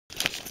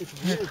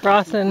We're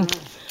crossing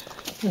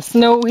the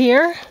snow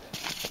here.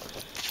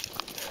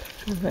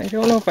 I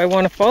don't know if I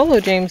want to follow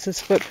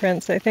James's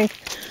footprints. I think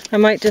I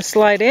might just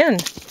slide in.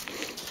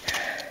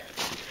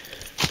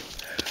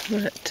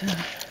 But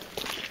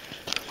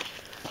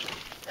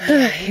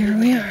here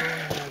we are.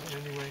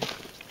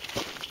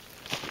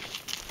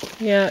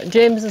 Yeah,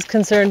 James is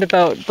concerned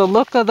about the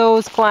look of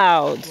those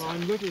clouds. Well,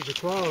 I'm looking at the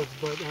clouds,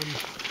 but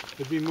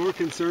I'd be more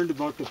concerned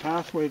about the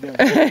pathway there.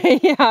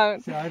 Yeah.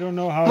 So I don't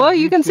know how. Well,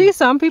 you can see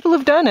some people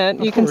have done it.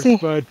 You can see.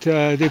 But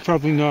they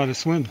probably know how to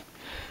swim.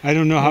 I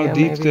don't know how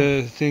deep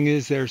the thing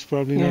is there. It's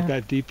probably not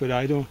that deep, but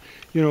I don't,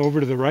 you know, over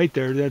to the right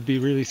there, that'd be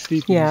really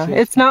steep. Yeah,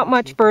 it's not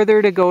much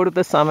further to go to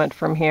the summit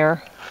from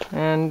here.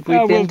 And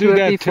we've been to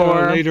it before. We'll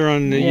do that later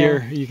on in the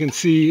year. You can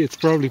see it's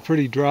probably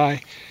pretty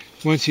dry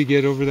once you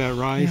get over that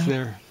rise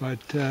there. But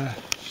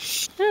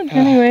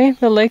anyway,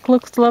 the lake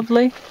looks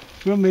lovely.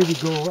 We'll maybe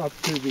go up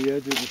to the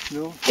edge of the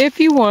snow. If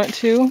you want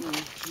to.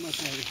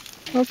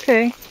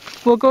 Okay.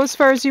 We'll go as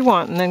far as you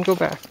want and then go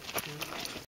back.